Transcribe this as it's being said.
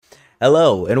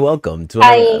Hello and welcome to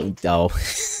Hi.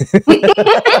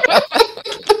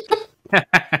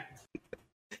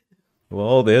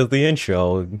 Well, there's the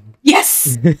intro.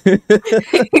 Yes!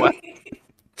 What?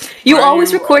 You Why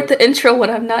always you- record the intro when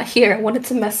I'm not here. I wanted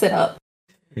to mess it up.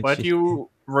 Why do you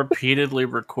repeatedly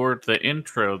record the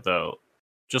intro, though?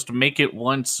 Just make it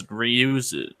once and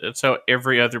reuse it. That's how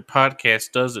every other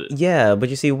podcast does it. Yeah, but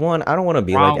you see, one, I don't want to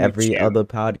be Wrong like with every you? other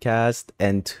podcast,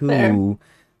 and two, Fair.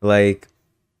 like,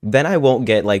 then I won't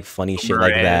get like funny shit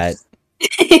like that.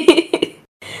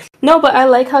 No, but I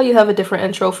like how you have a different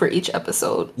intro for each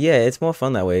episode. Yeah, it's more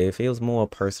fun that way. It feels more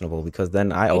personable because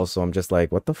then I also am just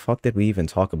like, what the fuck did we even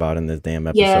talk about in this damn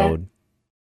episode?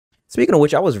 Speaking of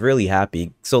which, I was really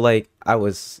happy. So, like, I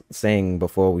was saying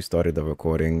before we started the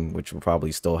recording, which will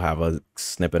probably still have a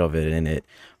snippet of it in it.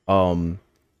 I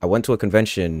went to a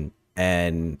convention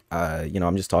and,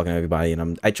 I'm just talking to everybody,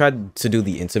 and I tried to do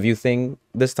the interview thing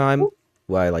this time,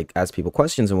 where I like ask people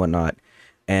questions and whatnot.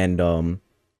 And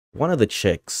one of the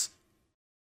chicks,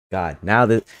 God, now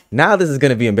this is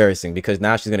gonna be embarrassing because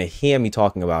now she's gonna hear me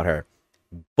talking about her,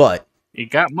 but. You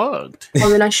got mugged. Well,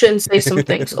 then I shouldn't say some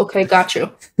things. Okay, got you.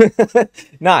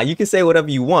 Nah, you can say whatever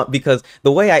you want because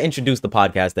the way I introduce the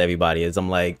podcast to everybody is I'm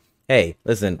like, hey,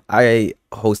 listen, I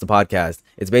host a podcast.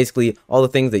 It's basically all the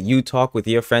things that you talk with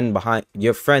your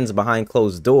friends behind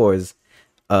closed doors,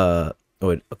 or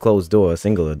a closed door, a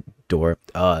singular door.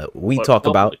 We But talk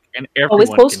public, about. and Always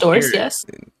everyone closed can doors, hear it. yes.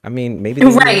 I mean, maybe they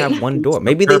only Right. have one door. It's the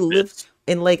Maybe they purpose. live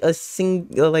in like a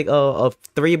a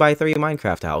 3x3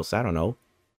 Minecraft house. I don't know.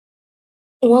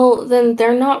 Well, then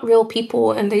they're not real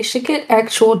people and they should get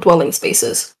actual dwelling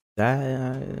spaces.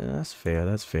 That's fair.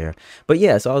 That's fair. But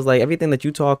yeah, so I was like, everything that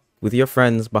you talk with your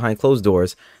friends behind closed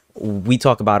doors, we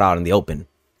talk about out in the open.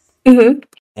 Mm-hmm.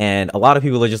 And a lot of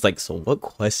people are just like, so what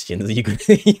questions are you gonna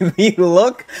the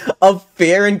look of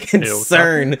fear and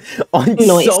concern on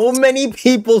Nice. so many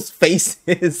people's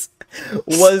faces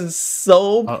was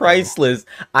so Uh-oh. priceless.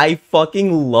 I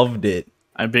fucking loved it.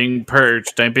 I'm being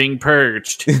purged. I'm being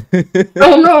purged.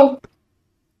 Oh no!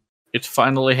 It's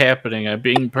finally happening. I'm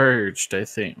being purged, I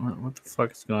think. What the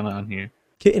fuck is going on here?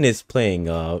 Kitten is playing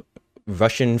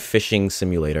Russian fishing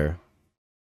simulator.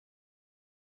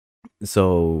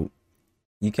 So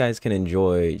you guys can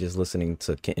enjoy just listening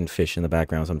to Kitten fish in the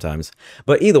background sometimes.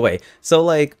 But either way, so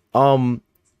like I'm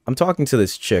talking to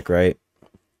this chick, right?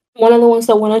 One of the ones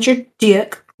that wanted your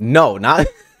dick. No, not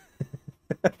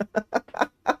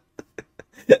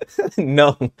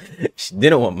no. She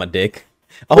didn't want my dick.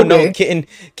 Oh no, Okay.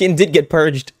 Kitten did get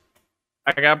purged.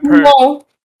 I got purged. No,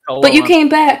 Hello, but you came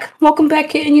back. Welcome back,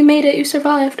 kitten. You made it. You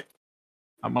survived.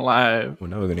 I'm alive. We're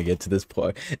never gonna get to this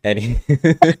part. And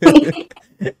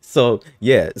so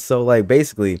yeah, so like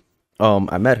basically,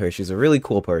 I met her. She's a really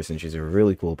cool person.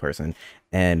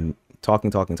 And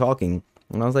talking,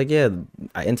 and I was like, yeah,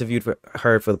 I interviewed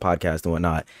her for the podcast and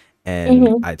whatnot. And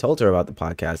Mhm. I told her about the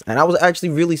podcast, and I was actually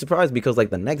really surprised because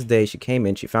like the next day she came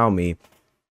in, she found me,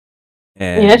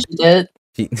 and Yeah, she did.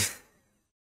 she.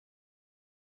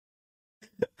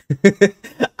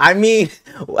 I mean,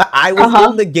 I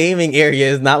was in the gaming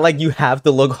area. It's not like you have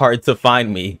to look hard to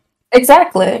find me.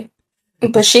 Exactly.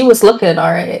 But she was looking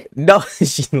all right. No,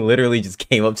 she literally just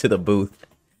came up to the booth.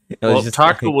 It was Well, just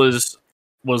Taka like-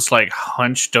 was like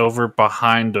hunched over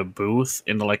behind a booth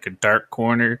in like a dark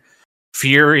corner,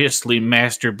 furiously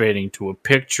masturbating to a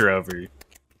picture of her.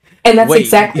 And that's Wait,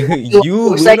 exactly what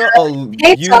you, was like, Luna,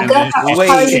 hey, you, Taka, And how wait.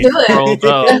 are you doing? Scrolled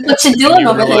up, What you and doing you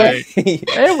over were there? like,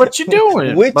 hey, what you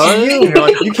doing? Which bud? you? And you're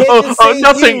like, You can't oh, just oh, say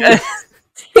nothing.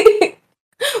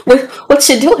 you. What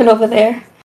you doing over there?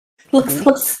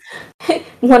 Looks.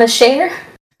 Want to share?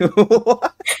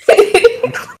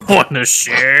 Want to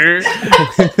share?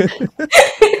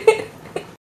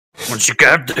 What you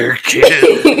got there,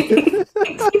 kid?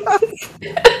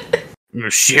 You gonna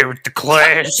share with the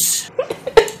class?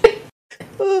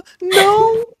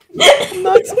 No, I'm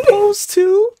not supposed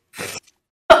to.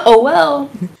 Oh well.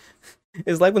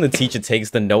 It's like when the teacher takes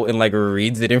the note and like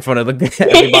reads it in front of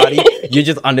everybody. You're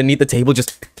just underneath the table,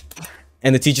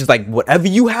 and the teacher's like, "Whatever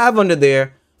you have under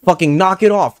there, fucking knock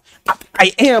it off."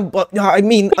 I am, but I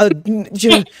mean,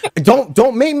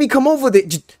 don't make me come over there.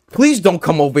 Please don't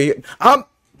come over here.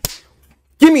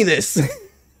 Give me this.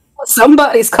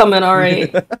 Somebody's coming, all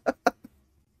right.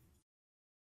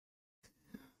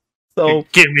 So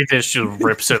Give me this. She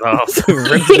rips it off. you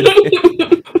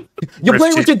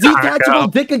playing with your Rips it back detachable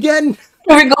up. dick again?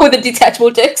 Here we go with the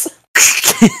detachable dicks.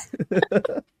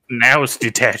 Now it's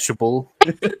detachable.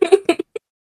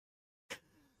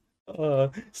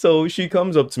 So she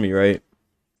comes up to me, right?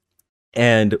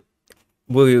 And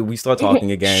we start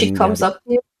talking again. She comes up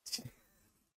to you.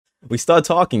 we start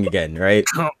talking again, right?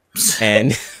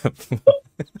 And I'm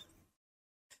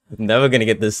never gonna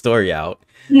get this story out.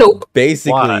 Nope.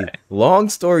 Basically, Why? long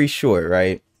story short,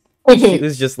 right? She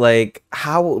was just like,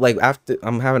 how, like, after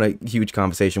I'm having a huge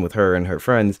conversation with her and her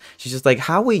friends, she's just like,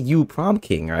 how are you prom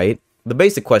king, right? The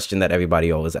basic question that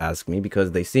everybody always asks me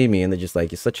because they see me and they're just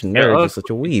like, you're such a nerd, you're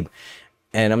such a weeb.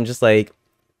 And I'm just like,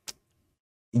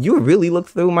 you really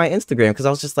looked through my Instagram, because I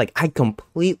was just like, I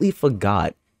completely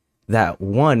forgot that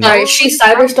one. Alright, she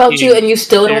cyberstalked you and you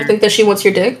still don't think that she wants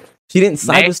your dick? She didn't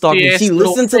cyberstalk me. She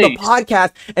listened to the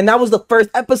podcast, and that was the first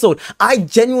episode. I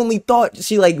genuinely thought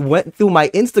she like went through my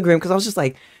Instagram, because I was just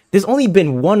like, there's only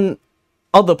been one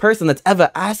other person that's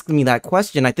ever asked me that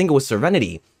question. I think it was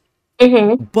Serenity.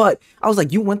 But I was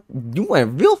like, you went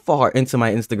real far into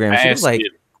my Instagram. She was like,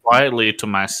 it quietly to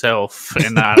myself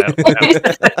and not out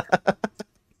loud.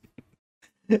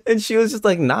 And she was just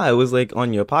like, nah, it was like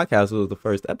on your podcast. It was the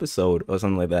first episode or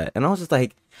something like that. And I was just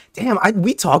like, damn,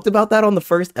 we talked about that on the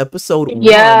first episode.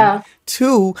 Yeah. 1,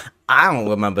 2, I don't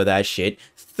remember that shit.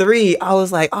 3, I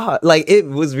was like, like it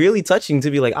was really touching to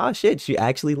be like, shit, she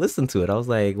actually listened to it. I was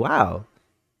like, wow,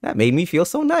 that made me feel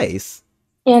so nice.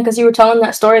 Yeah, because you were telling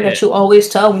that story that you always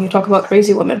tell when you talk about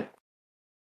crazy women.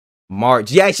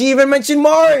 Marge. Yeah, she even mentioned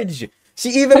Marge. She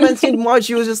even mentioned Marge.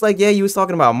 She was just like, yeah, you was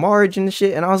talking about Marge and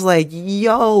shit. And I was like,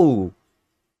 yo,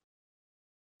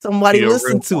 somebody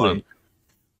listen to it.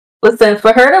 Listen,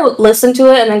 for her to listen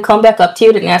to it and then come back up to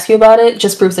you and ask you about it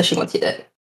just proves that she wants your dick.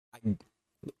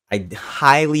 I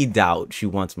highly doubt she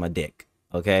wants my dick,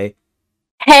 okay?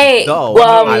 Hey,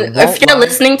 if you're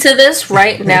listening to this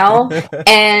right now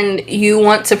and you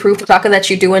want to prove to Taka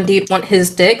that you do indeed want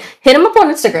his dick, hit him up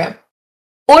on Instagram.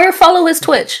 Or follow his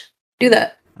Twitch. Do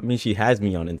that. I mean, she has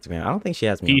me on Instagram. I don't think she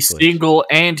has me on Twitch. He's single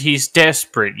and he's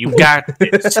desperate. You got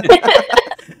this.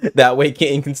 That way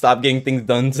Kitten can stop getting things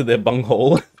done to their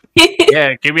bunghole.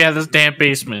 Yeah, get me out of this damn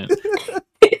basement.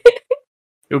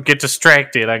 You'll get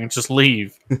distracted. I can just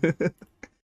leave.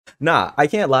 Nah, I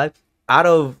can't lie.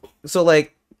 So,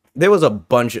 like, there was a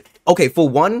bunch of... Okay, for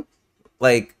one,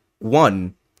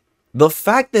 the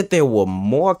fact that there were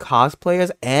more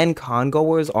cosplayers and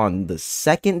con-goers on the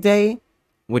second day,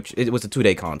 which it was a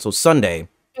 2-day con, so Sunday,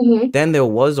 than there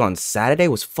was on Saturday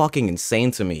was fucking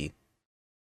insane to me.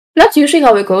 That's usually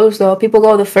how it goes, though. People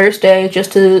go the first day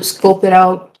just to scope it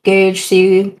out, gauge,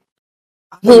 see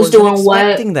who's doing what.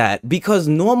 I was that, because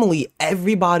normally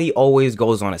everybody always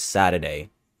goes on a Saturday.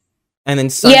 And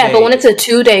then Sunday... Yeah, but when it's a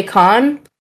 2-day con,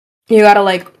 you gotta,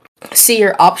 like, see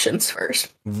your options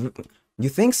first. You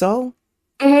think so?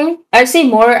 I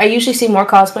usually see more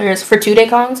cosplayers for 2-day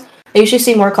cons. I usually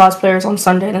see more cosplayers on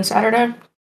Sunday than Saturday.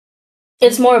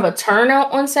 It's more of a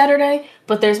turnout on Saturday,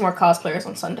 but there's more cosplayers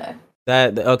on Sunday.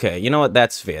 Okay, you know what?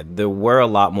 That's fair. There were a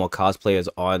lot more cosplayers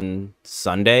on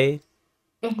Sunday,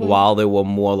 while there were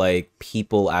more, like,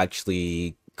 people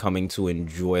actually coming to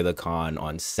enjoy the con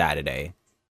on Saturday.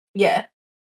 Yeah.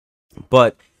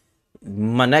 But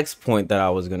my next point that I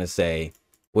was gonna say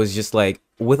was just, like,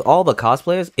 with all the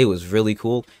cosplayers, it was really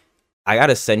cool. I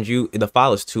gotta send you... The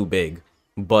file is too big,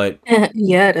 but...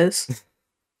 Yeah, it is.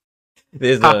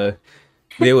 There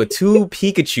were 2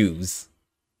 Pikachus.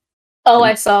 Oh,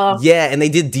 I saw. Yeah, and they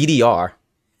did DDR.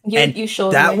 You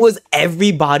showed that me. was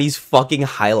everybody's fucking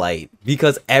highlight,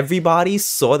 because everybody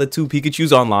saw the 2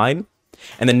 Pikachus online,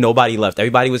 and then nobody left.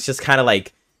 Everybody was just kind of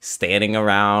like standing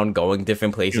around, going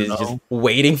different places, just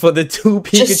waiting for the 2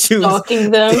 Pikachus. Just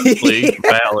stalking them.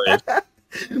 Valid.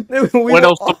 What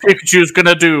else the Pikachu's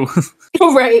gonna do?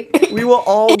 Right. We were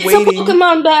all it's waiting. It's a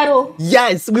Pokemon battle.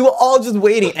 Yes, we were all just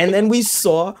waiting, and then we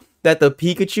saw that the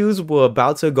Pikachus were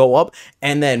about to go up,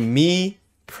 and then me,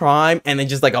 Prime, and then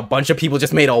just like a bunch of people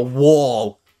just made a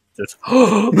wall. Just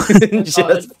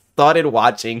started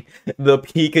watching the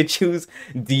Pikachu's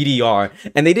DDR.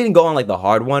 And they didn't go on like the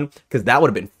hard one, because that would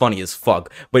have been funny as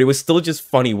fuck. But it was still just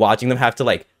funny watching them have to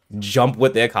like jump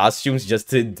with their costumes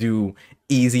just to do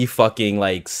easy fucking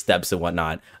like steps and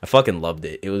whatnot. I fucking loved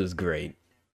it. It was great.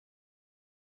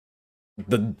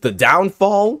 The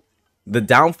downfall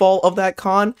of that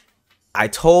con, I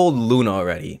told Luna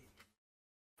already.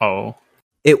 Oh.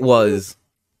 It was...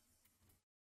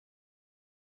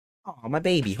 Oh, my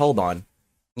baby. Hold on.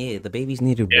 Yeah, the babies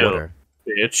needed water.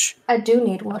 Bitch. I do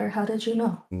need water. How did you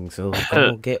know? So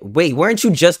go get... Wait, weren't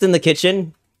you just in the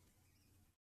kitchen?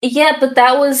 Yeah, but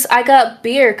that was... I got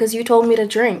beer because you told me to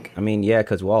drink. I mean, yeah,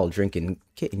 because we're all drinking.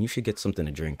 Kitten, you should get something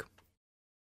to drink.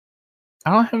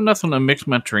 I don't have nothing to mix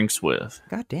my drinks with.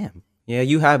 God damn. Yeah,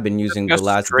 you have been using the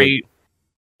last... Straight...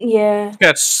 Yeah. It's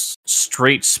got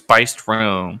straight spiced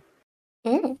rum.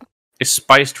 It's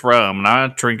spiced rum.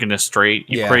 Not drinking it straight.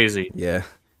 You're crazy. Yeah.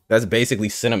 That's basically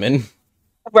cinnamon.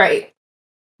 Right.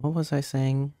 What was I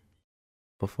saying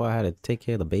before I had to take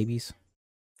care of the babies?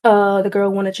 The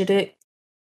girl wanted your dick.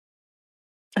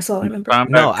 That's all I remember.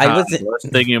 No, I wasn't. The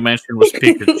last thing you mentioned was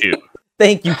Pikachu.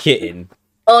 Thank you, Kitten.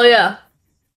 Oh yeah.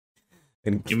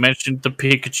 You mentioned the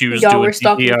Pikachu's Y'all doing were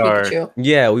stalking DDR. Pikachu.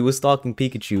 Yeah, we were stalking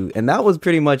Pikachu, and that was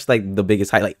pretty much like the biggest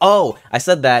highlight. Oh, I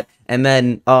said that, and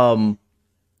then I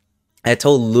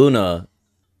told Luna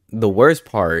the worst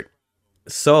part.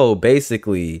 So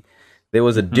basically, there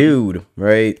was a dude,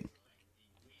 right,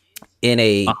 in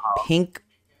a pink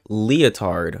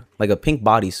leotard, like a pink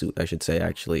bodysuit, I should say,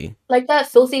 actually. Like that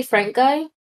filthy Frank guy?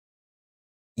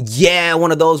 Yeah,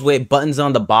 one of those with buttons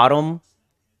on the bottom,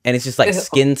 and it's just like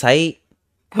skin tight.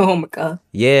 Oh my god.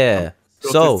 Yeah.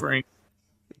 So, Frank.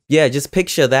 yeah, just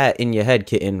picture that in your head,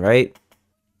 Kitten, right?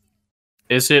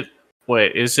 Is it a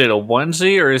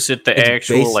onesie or is it the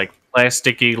actual like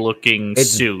plasticky looking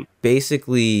suit?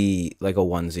 Basically like a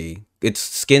onesie. It's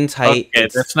skin tight. Okay,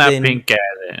 it's that's thin. not pink guy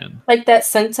then. Like that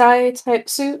Sentai type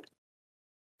suit?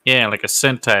 Yeah, like a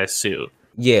Sentai suit.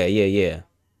 Yeah.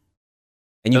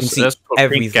 And you can see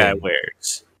everything. Pink guy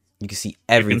wears. You can see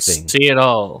everything. You can see it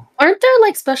all. Aren't there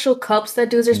like special cups that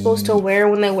dudes are supposed to wear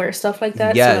when they wear stuff like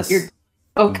that? Yes. So that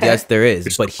okay. Yes, there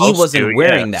is. But he wasn't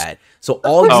wearing that. So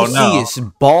all you see is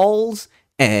balls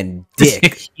and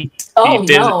dick. He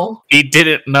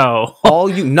didn't know.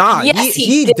 Yes,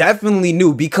 he definitely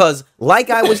knew, because like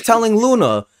I was telling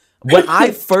Luna, when I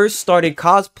first started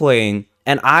cosplaying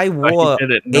and I wore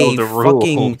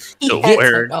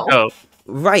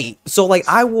right. So like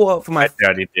I wore for my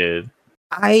daddy did.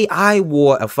 I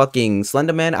wore a fucking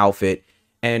Slender Man outfit,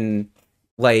 and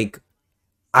like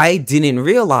I didn't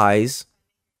realize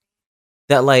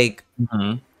that like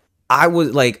I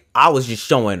was just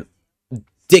showing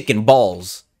dick and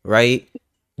balls, right?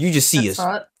 You just see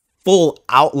a full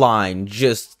outline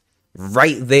just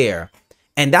right there.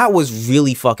 And that was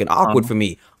really fucking awkward for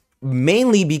me.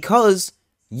 Mainly because,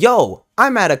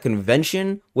 I'm at a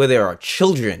convention where there are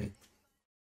children.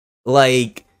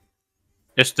 Like,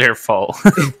 it's their fault.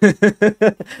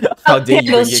 How dare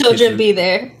those children be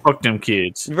there? Fuck them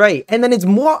kids. Right. And then it's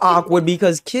more awkward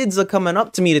because kids are coming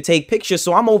up to me to take pictures.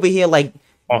 So I'm over here like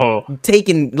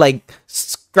taking, like,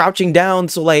 crouching down.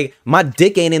 So like my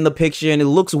dick ain't in the picture and it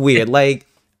looks weird. Like,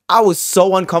 I was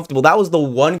so uncomfortable. That was the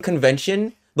one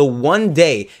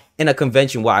day in a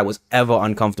convention where I was ever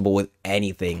uncomfortable with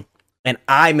anything. And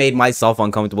I made myself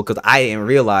uncomfortable because I didn't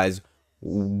realize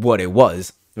what it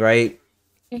was, right?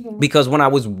 Because when I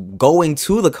was going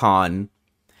to the con,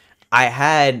 I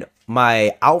had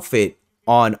my outfit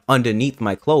on underneath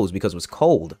my clothes because it was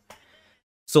cold.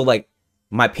 So like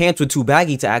my pants were too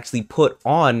baggy to actually put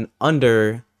on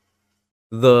under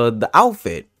the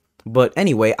outfit. But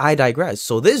anyway, I digress.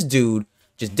 So this dude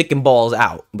just dick and balls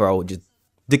out, bro. Just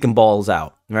dick and balls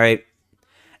out, right?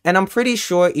 And I'm pretty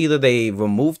sure either they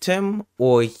removed him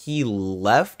or he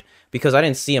left, because I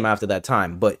didn't see him after that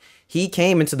time. But he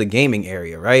came into the gaming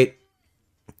area, right?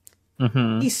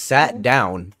 He sat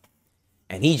down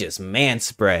and he just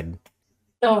manspread.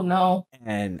 Oh no.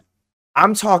 And I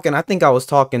think I was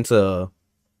talking to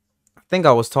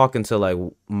like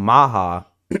Maha,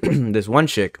 this one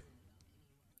chick.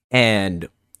 And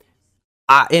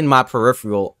in my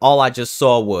peripheral, all I just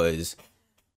saw was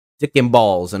dick and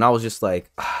balls. And I was just like,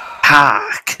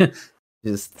 I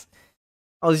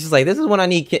was just like, this is when I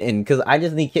need Kitten, because I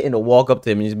just need Kitten to walk up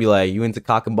to him and just be like, you into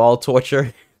cock and ball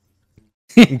torture?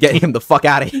 Get him the fuck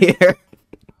out of here.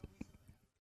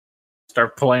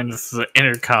 Start playing this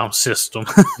intercom system.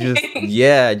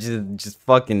 just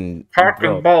fucking cock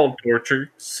and ball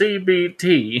torture,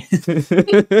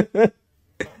 CBT.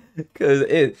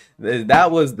 Because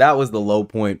that was the low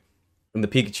point. When the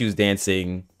Pikachu's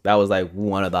dancing, that was like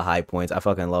one of the high points. I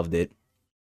fucking loved it.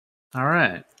 All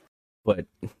right. But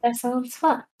that sounds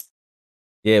fun.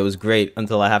 Yeah, it was great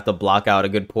until I have to block out a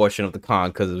good portion of the con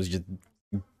because it was just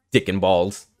dick and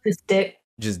balls. Just dick.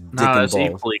 Just dick and balls.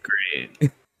 Equally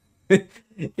great.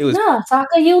 It was. No,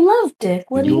 Taka, you love dick.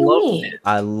 What do you mean? It.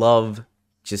 I love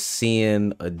just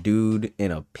seeing a dude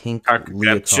in a pink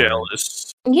leotard.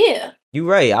 Jealous. Yeah. You're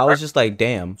right. I was just like,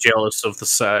 damn. Jealous of the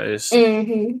size.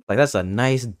 Like, that's a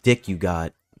nice dick you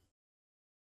got.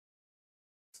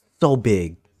 So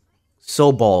big.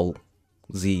 So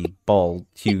ballsy. Ball.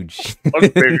 Huge. What's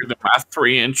bigger than my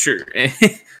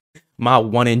 3-incher? My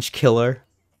 1-inch killer.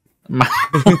 My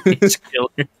 1-inch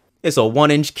killer. It's a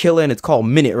 1-inch killer and it's called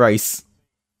Minute Rice.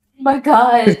 Oh my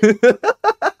god.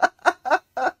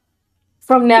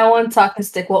 From now on, Taka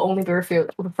Stick will only be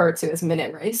referred to as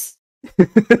Minute Rice.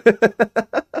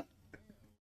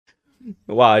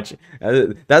 Watch.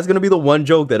 That's gonna be the one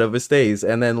joke that ever stays,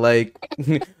 and then like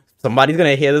somebody's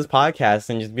gonna hear this podcast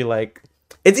and just be like,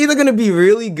 it's either gonna be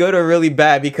really good or really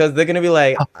bad because they're gonna be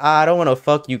like, I don't want to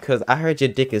fuck you because I heard your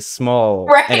dick is small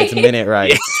and it's minute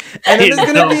right. And then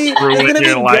there's gonna be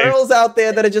girls out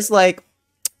there that are just like,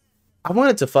 I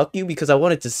wanted to fuck you because I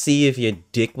wanted to see if your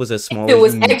dick was as small. It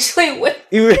was actually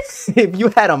if you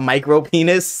had a micro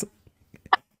penis.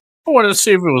 I wanted to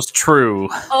see if it was true.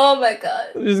 Oh my god.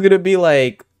 I'm just gonna be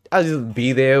like, I'll just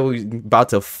be there, we're about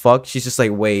to fuck. She's just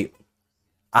like, wait,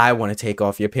 I want to take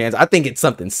off your pants. I think it's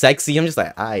something sexy. I'm just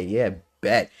like, yeah,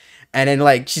 bet. And then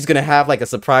like she's gonna have like a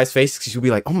surprise face because she'll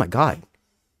be like, oh my god,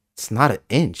 it's not an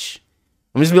inch.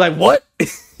 I'm just be like, what?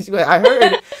 She's like, I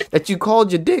heard that you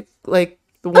called your dick like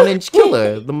the 1-inch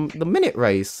killer, the minute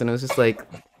rice. And it was just like,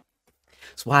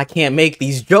 that's why I can't make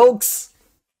these jokes.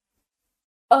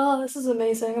 Oh, this is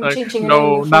amazing. I'm changing it.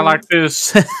 No, not like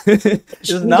this. This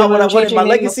is not what I wanted my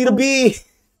legacy to be.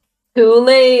 Too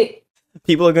late.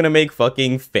 People are gonna make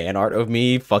fucking fan art of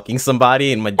me fucking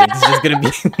somebody and my dick is just gonna be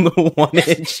the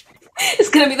 1-inch. It's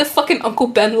gonna be the fucking Uncle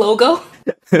Ben logo.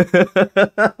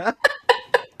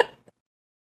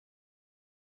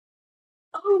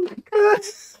 Oh my god.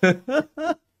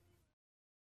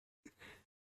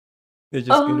 They're just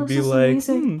gonna be like,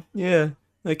 yeah,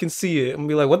 I can see it. I'm gonna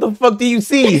be like, what the fuck do you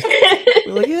see?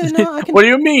 We're like, yeah, no, I can. What do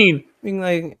you mean? Being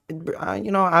like,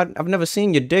 I've never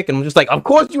seen your dick, and I'm just like, of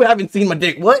course you haven't seen my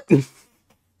dick. What?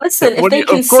 Listen, if they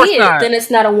can see it, then it's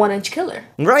not a 1-inch killer.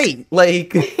 Right?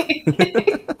 Like,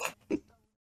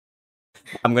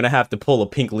 I'm gonna have to pull a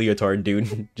pink leotard,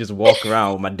 dude. Just walk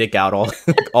around with my dick out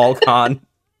all con.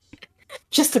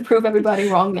 Just to prove everybody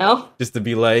wrong now. Just to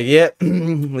be like, yeah,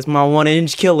 it's my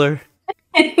 1-inch killer.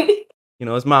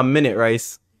 It's my minute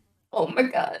rice. Oh my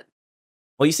god.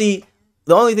 Well, you see,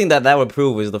 the only thing that would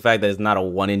prove is the fact that it's not a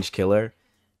 1-inch killer.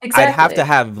 Exactly. I'd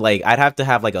have to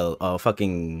have like a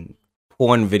fucking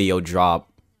porn video drop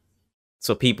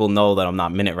so people know that I'm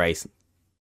not minute rice.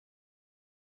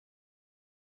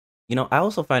 I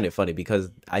also find it funny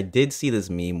because I did see this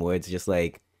meme where it's just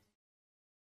like,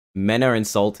 men are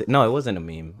insulted. No, it wasn't a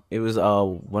meme. It was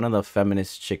one of the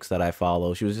feminist chicks that I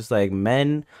follow. She was just like,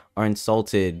 men are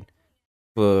insulted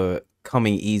for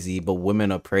coming easy, but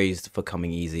women are praised for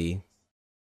coming easy.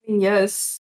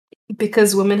 Yes,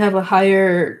 because women have a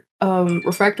higher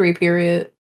refractory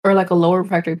period. Or like a lower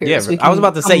refractory period. Yeah, so I was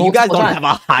about to say, you guys don't have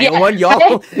a higher one. Y'all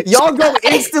go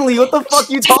instantly. What the fuck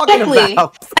you talking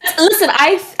about? Listen,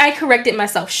 I corrected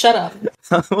myself. Shut up.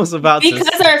 I was about because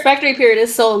our refractory period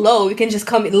is so low, we can just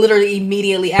come literally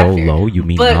immediately after. So low? You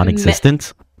mean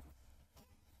non-existent?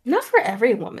 Not for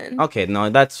every woman. Okay,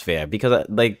 no, that's fair. Because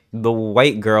like the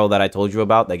white girl that I told you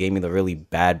about that gave me the really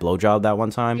bad blowjob that one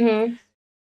time. Mm-hmm.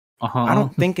 I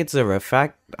don't think it's I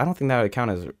don't think that would count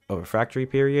as a refractory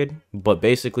period. But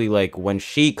basically, like when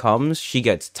she comes, she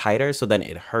gets tighter, so then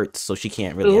it hurts, so she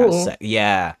can't really have sex.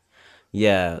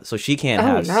 Yeah. So she can't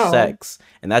have sex,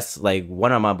 and that's like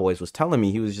one of my boys was telling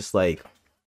me. He was just like,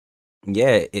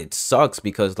 "Yeah, it sucks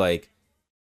because like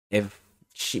when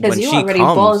she already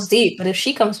comes, balls deep, but if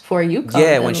she comes before you,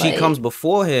 when she comes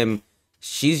before him."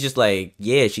 She's just like,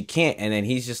 yeah, she can't. And then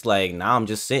he's just like, nah, I'm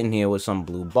just sitting here with some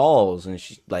blue balls. And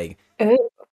she's like,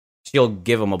 she'll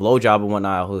give him a blowjob and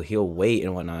whatnot. He'll wait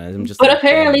and whatnot. And I'm just but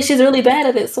apparently she's really bad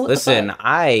at it. So listen,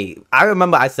 I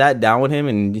remember I sat down with him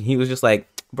and he was just like,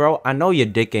 bro, I know your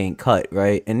dick ain't cut,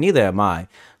 right? And neither am I.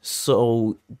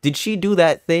 So did she do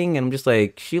that thing? And I'm just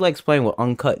like, she likes playing with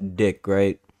uncut dick,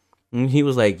 right? And he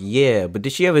was like, yeah, but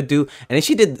did she ever do... And then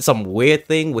she did some weird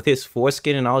thing with his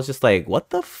foreskin, and I was just like,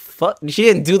 what the fuck? She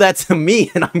didn't do that to me,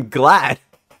 and I'm glad.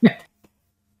 That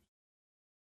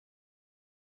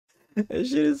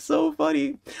shit is so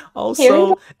funny.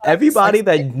 Also, everybody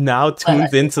that now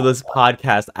tunes into this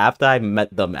podcast after I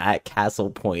met them at Castle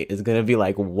Point is going to be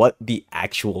like, what the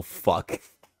actual fuck?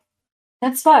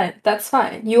 That's fine.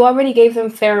 You already gave them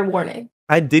fair warning.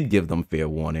 I did give them fair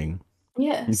warning.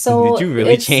 Yeah, so... Did you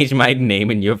really change my name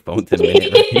in your phone to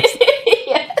minute rice?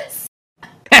 Yes.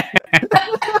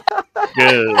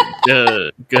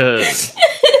 Good.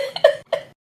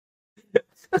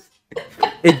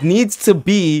 It needs to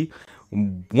be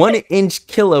 1-inch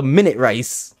killer minute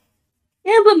rice.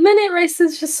 Yeah, but minute rice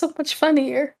is just so much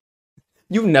funnier.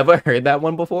 You've never heard that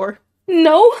one before?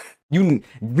 No. You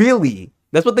really?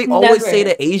 That's what they always say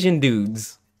to Asian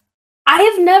dudes. I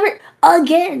have never...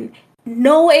 Again...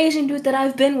 No Asian dude that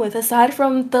I've been with, aside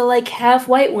from the like half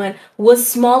white one, was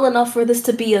small enough for this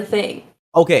to be a thing.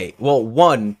 Okay, well,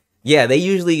 they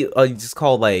usually just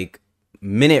call like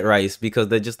minute rice because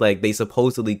they're just like they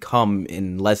supposedly come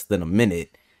in less than a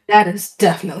minute. That is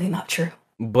definitely not true.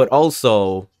 But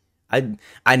also,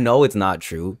 I know it's not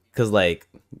true because like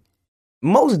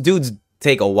most dudes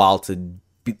take a while to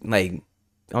like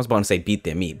I was about to say beat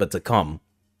their meat, but to come,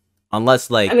 unless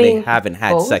like they haven't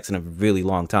had sex in a really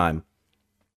long time.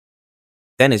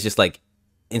 Then it's just like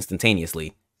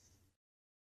instantaneously.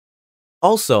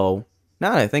 Also,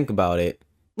 now that I think about it,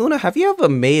 Luna, have you ever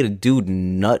made a dude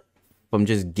nut from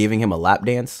just giving him a lap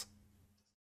dance?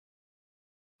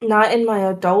 Not in my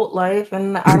adult life,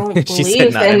 and I don't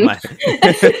believe I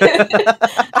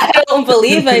don't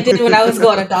believe I did when I was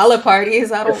going to dollar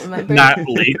parties. I don't remember. Not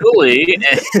legally.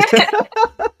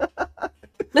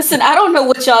 Listen, I don't know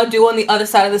what y'all do on the other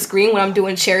side of the screen when I'm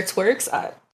doing chair twerks.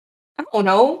 I don't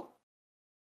know.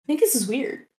 I think this is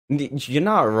weird. You're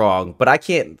not wrong, but I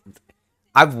can't.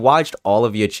 I've watched all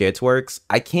of your chair twerks.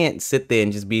 I can't sit there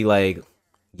and just be like,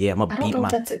 yeah, I'm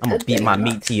gonna beat my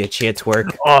meat to your chair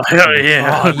twerk. Oh hell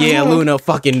yeah! Oh yeah, Luna,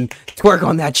 fucking twerk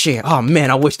on that chair. Oh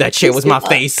man, I wish that chair was my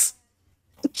face.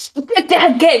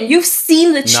 Again, you've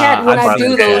seen the chat when I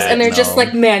do those, and they're just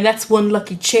like, man, that's one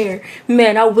lucky chair.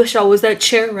 Man, I wish I was that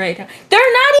chair right now.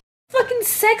 They're not even fucking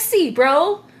sexy,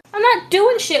 bro. I'm not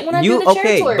doing shit when I do the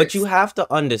chair twerks. But you have to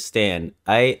understand.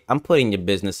 I'm putting your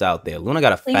business out there. Luna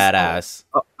got a fat ass.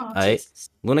 Right?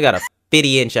 Luna got a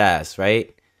 50-inch ass,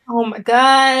 right? Oh my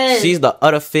god. She's the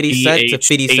utter 50 cent to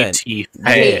 50 cent.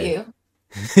 I hate you.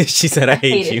 She said I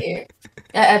hate you. Here.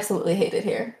 I absolutely hate it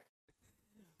here.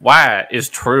 Why is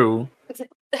true.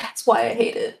 That's why I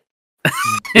hate it.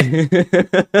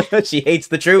 She hates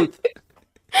the truth.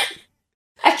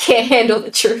 I can't handle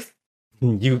the truth.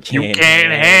 You can't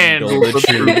handle the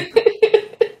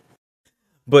truth.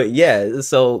 But yeah,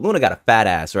 so Luna got a fat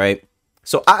ass, right?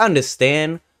 So I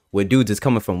understand where dudes is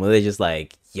coming from, where they're just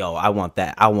like, yo, I want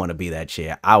that. I want to be that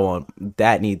chair. I want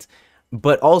that needs.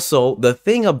 But also, the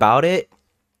thing about it,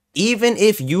 even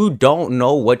if you don't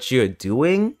know what you're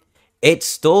doing, it's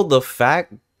still the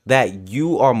fact that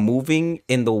you are moving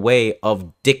in the way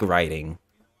of dick riding.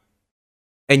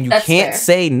 And you can't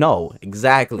say no.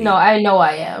 Exactly. No, I know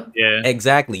I am. Yeah.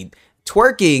 Exactly.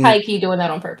 Twerking. High-key doing that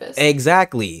on purpose.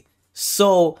 Exactly.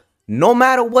 So no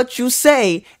matter what you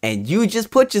say, and you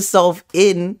just put yourself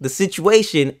in the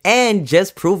situation and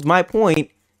just proved my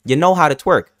point, you know how to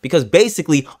twerk. Because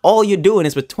basically, all you're doing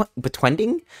is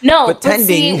pretending. No,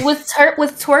 pretending. See, with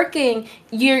twerking,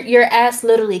 your ass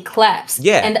literally claps.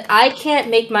 Yeah. And I can't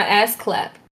make my ass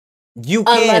clap. You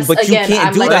can, but you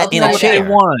can't do that in a chair.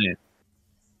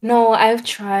 No, I've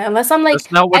tried. Unless I'm like,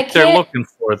 that's not what they're looking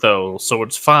for, though. So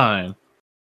it's fine.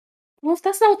 Well, if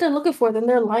that's not what they're looking for, then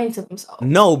they're lying to themselves.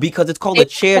 No, because it's called a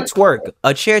chair twerk.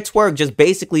 A chair twerk just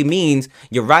basically means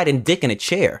you're riding dick in a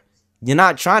chair. You're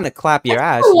not trying to clap your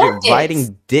ass. You're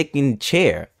riding dick in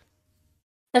chair.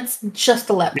 That's just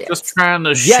a lap dance. Just trying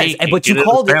to shake. Yes, but you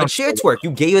called it a chair twerk.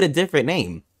 You gave it a different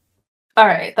name. All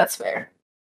right, that's fair.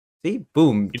 See,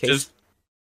 boom. You just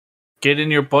get in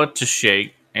your butt to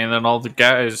shake, and then all the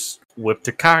guys whip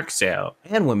their cocks out.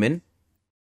 And women.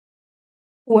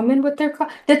 Women with their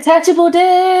detachable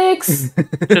dicks.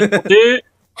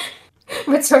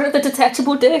 Return of the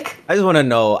detachable dick. I just want to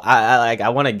know. I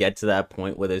want to get to that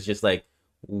point where there's just like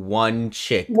one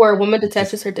chick where a woman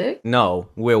detaches her dick. No,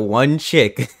 where one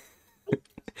chick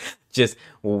just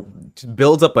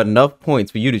builds up enough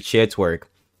points for you to chair twerk,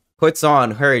 puts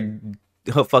on her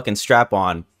fucking strap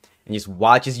on, and just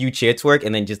watches you chair twerk,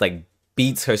 and then just like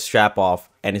beats her strap off.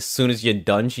 And as soon as you're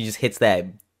done, she just hits that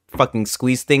fucking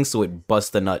squeeze thing so it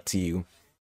busts a nut to you.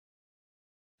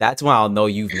 That's when I'll know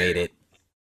you've made it.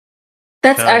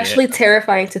 That's actually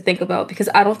terrifying to think about, because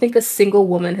I don't think a single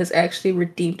woman has actually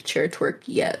redeemed chair twerk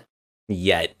yet.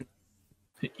 Yet.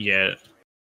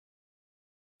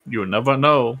 You'll never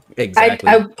know.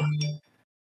 Exactly.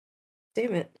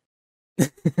 Damn it.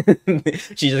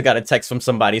 She just got a text from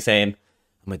somebody saying, I'm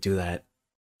gonna do that.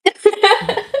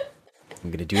 I'm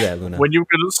gonna do that, Luna. When you're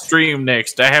gonna stream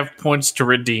next, I have points to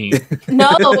redeem. No,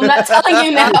 I'm not telling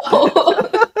you now.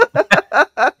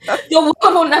 The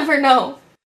woman will never know.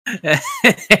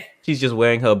 She's just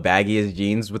wearing her baggiest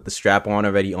jeans with the strap on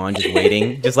already on, just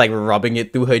waiting, just like rubbing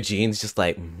it through her jeans, just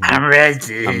like, I'm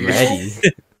ready. I'm ready.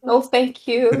 No, thank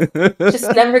you.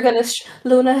 Just never gonna.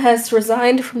 Luna has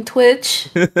resigned from Twitch.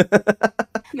 There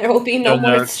will be no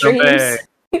more streams.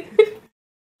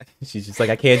 She's just like,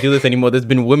 I can't do this anymore. There's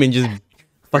been women just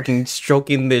fucking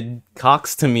stroking their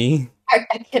cocks to me. I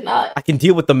cannot. I can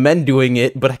deal with the men doing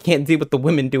it, but I can't deal with the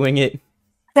women doing it.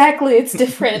 Exactly, it's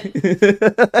different.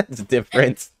 It's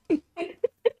different.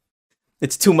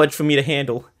 It's too much for me to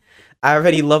handle. I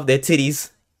already love their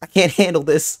titties. I can't handle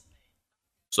this.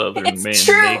 Southern it's men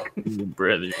true. make you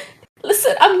brother.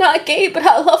 Listen, I'm not gay, but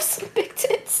I love some big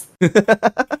tits.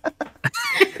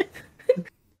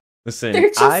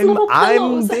 Listen,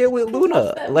 I'm there with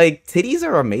Luna. Like, titties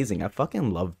are amazing. I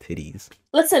fucking love titties.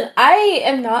 Listen, I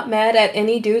am not mad at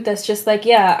any dude that's just like,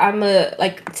 yeah, I'm a,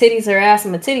 like, titties or ass,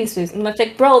 I'm a titties dude. I'm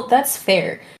like, bro, that's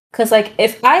fair. Because, like,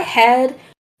 if I had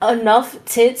enough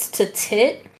tits to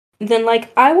tit, then,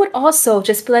 like, I would also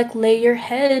just be like, lay your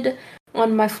head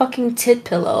on my fucking tit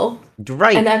pillow.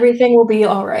 Right. And everything will be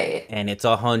alright. And it's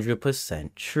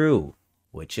 100% true.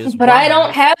 Which is But I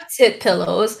don't have tit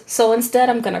pillows, so instead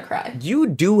I'm gonna cry. You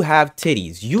do have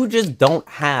titties. You just don't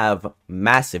have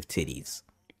massive titties.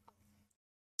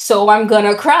 So I'm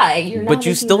gonna cry. But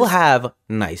you still have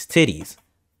nice titties.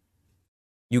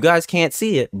 You guys can't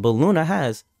see it, but Luna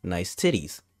has nice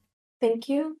titties. Thank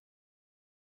you.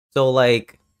 So,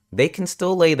 like, they can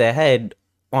still lay their head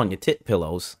on your tit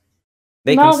pillows.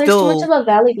 There's too much of a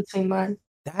valley between mine.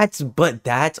 But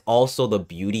that's also the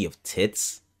beauty of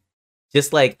tits.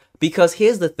 Just like, because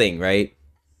here's the thing, right?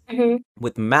 Mm-hmm.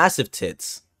 With massive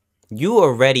tits, you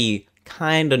already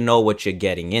kind of know what you're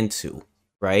getting into,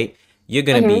 right? You're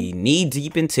going to be knee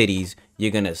deep in titties.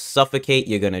 You're going to suffocate.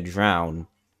 You're going to drown.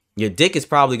 Your dick is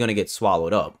probably going to get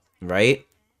swallowed up, right?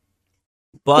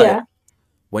 But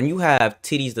when you have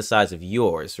titties the size of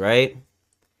yours, right?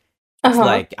 It's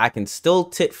like, I can still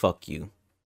tit fuck you.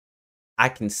 I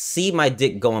can see my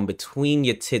dick going between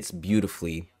your tits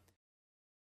beautifully.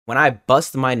 When I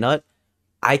bust my nut,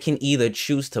 I can either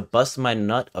choose to bust my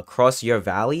nut across your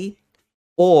valley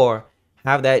or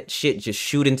have that shit just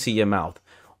shoot into your mouth.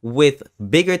 With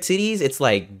bigger titties, it's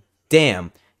like,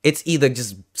 damn, it's either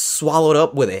just swallowed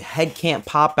up where the head can't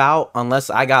pop out unless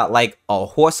I got like a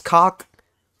horse cock,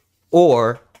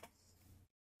 or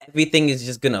everything is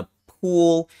just gonna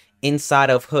pool inside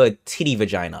of her titty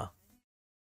vagina.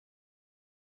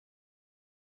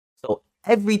 So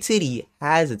every titty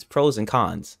has its pros and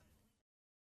cons.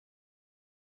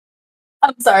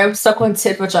 I'm sorry, I'm stuck on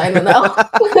tit vagina now.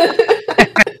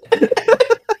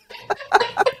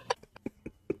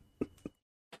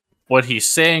 What he's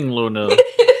saying, Luna,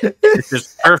 is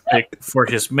just perfect for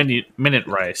his minute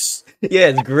rice. Yeah,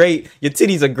 it's great. Your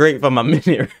titties are great for my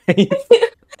minute rice.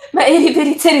 My itty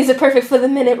bitty titties are perfect for the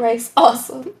minute rice.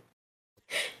 Awesome.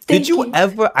 Did you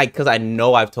ever, because I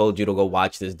know I've told you to go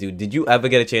watch this, dude. Did you ever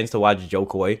get a chance to watch Joe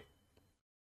Coy?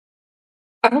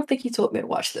 I don't think you told me to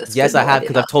watch this. Yes, I have,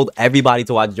 because I've told everybody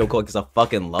to watch Joe Coy because I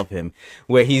fucking love him.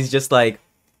 Where he's just like,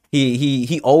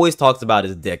 he always talks about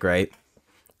his dick, right?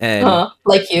 And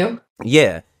like you.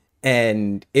 Yeah.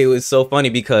 And it was so funny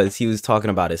because he was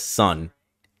talking about his son.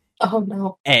 Oh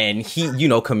no. And he,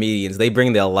 comedians, they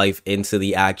bring their life into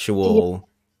the actual,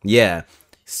 yeah.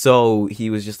 So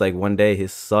he was just like, one day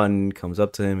his son comes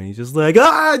up to him and he's just like,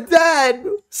 Dad,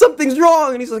 something's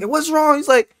wrong. And he's like, what's wrong? He's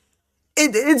like,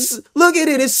 it's look at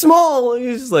it, it's small. And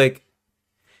he's just like,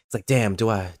 it's like, damn, do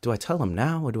I tell him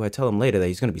now or do I tell him later that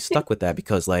he's gonna be stuck with that?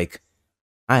 Because like,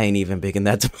 I ain't even big in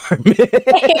that department. Damn,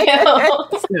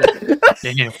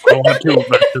 I want to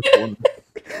about this one.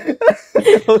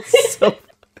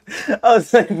 I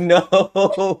was like,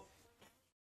 no.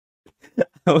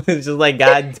 I was just like,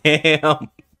 God damn.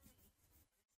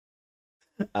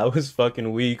 I was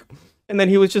fucking weak. And then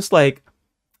he was just like,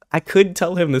 I could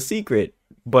tell him the secret,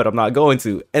 but I'm not going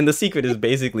to. And the secret is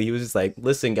basically, he was just like,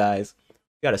 listen, guys,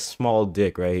 you got a small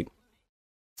dick, right?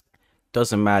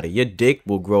 Doesn't matter. Your dick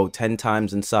will grow 10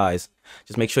 times in size.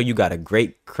 Just make sure you got a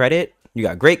great credit. You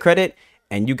got great credit,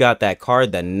 and you got that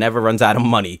card that never runs out of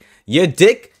money. Your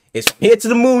dick is from here to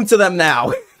the moon to them now.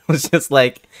 It was just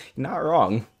like, you're not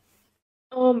wrong.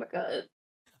 Oh my god.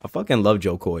 I fucking love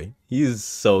Joe Coy. He's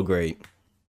so great.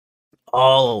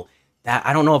 Oh, that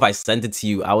I don't know if I sent it to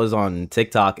you. I was on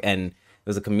TikTok and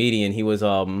there's a comedian. He was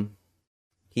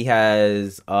he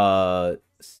has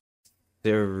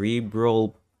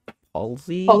cerebral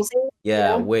palsy.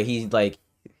 Yeah, where he's like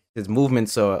his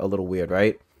movements are a little weird,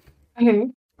 right?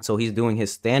 Mm-hmm. So he's doing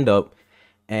his stand-up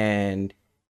and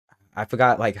I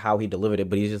forgot like how he delivered it,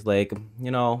 but he's just like,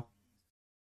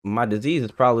 my disease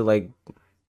is probably like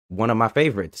one of my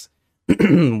favorites.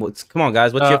 Come on,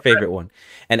 guys, what's your favorite one?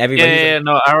 And everybody,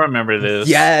 I remember this.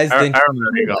 Yes, I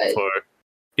remember he got for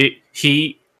it.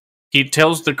 He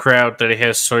tells the crowd that he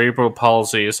has cerebral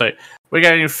palsy. It's like, we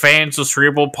got any fans of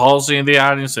cerebral palsy in the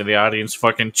audience? And the audience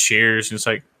fucking cheers. And it's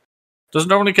like, doesn't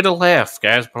normally get a laugh,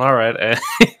 guys, but all right.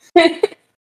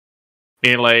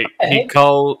 He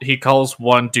calls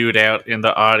one dude out in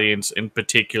the audience in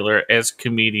particular, as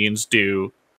comedians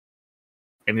do,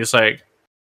 and he's like,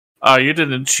 "Oh, you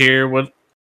didn't cheer.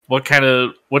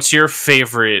 What's your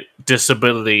favorite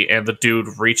disability?" And the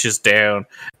dude reaches down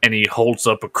and he holds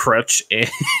up a crutch, and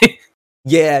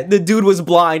Yeah, the dude was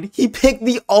blind. He picked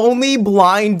the only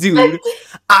blind dude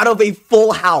out of a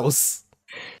full house.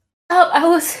 I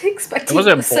was expecting. It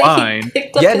wasn't blind.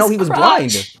 Yeah, no, he was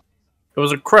blind. It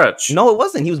was a crutch. No, it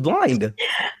wasn't. He was blind.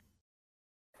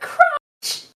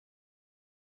 Crutch.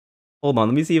 Hold on,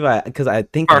 let me see if I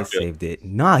think I saved it.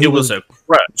 Nah, it was a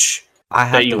crutch. I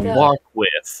have that you walk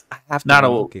with. I have to not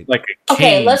like a cane.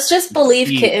 Okay, let's just believe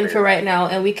Kitten for right now,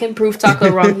 and we can prove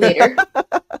Taka wrong later.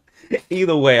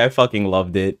 Either way, I fucking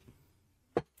loved it.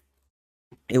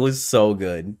 It was so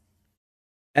good.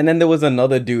 And then there was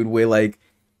another dude where like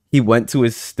he went to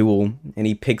his stool and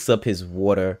he picks up his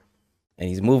water and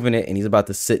he's moving it and he's about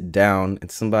to sit down and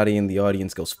somebody in the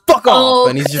audience goes, "Fuck off!"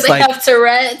 And he's just like, have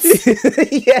Tourette's.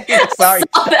 Yeah, he's like, sorry,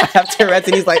 I have Tourette's,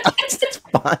 and he's like, oh, it's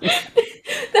fine.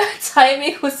 That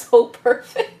timing was so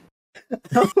perfect.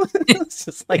 It's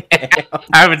just like, damn.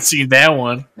 I haven't seen that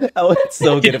one. Oh, it's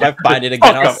so good. If I find it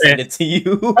again, I'll send it to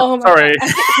you. Oh my Sorry. God.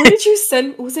 Who did you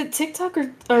send? Was it TikTok or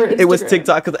Instagram? It was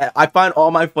TikTok, because I find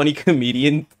all my funny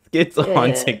comedian skits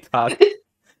on TikTok.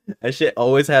 That shit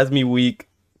always has me weak.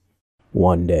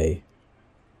 One day,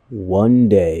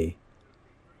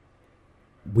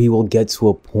 we will get to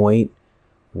a point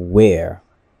where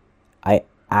I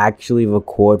actually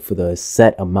record for the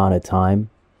set amount of time,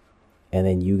 and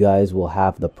then you guys will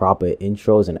have the proper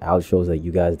intros and outros that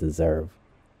you guys deserve.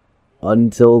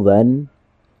 Until then,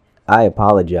 I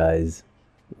apologize.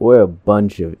 We're a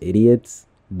bunch of idiots,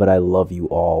 but I love you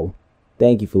all.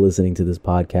 Thank you for listening to this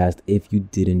podcast. If you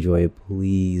did enjoy it,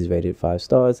 please rate it 5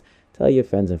 stars. Tell your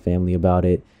friends and family about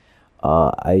it.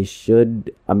 I'm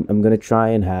gonna try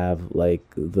and have like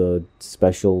the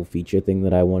special feature thing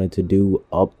that I wanted to do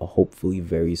up hopefully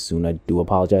very soon. I do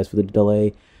apologize for the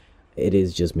delay. It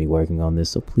is just me working on this,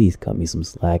 so please cut me some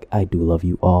slack. I do love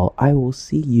you all. I will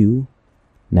see you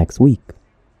next week.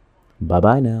 Bye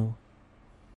bye now.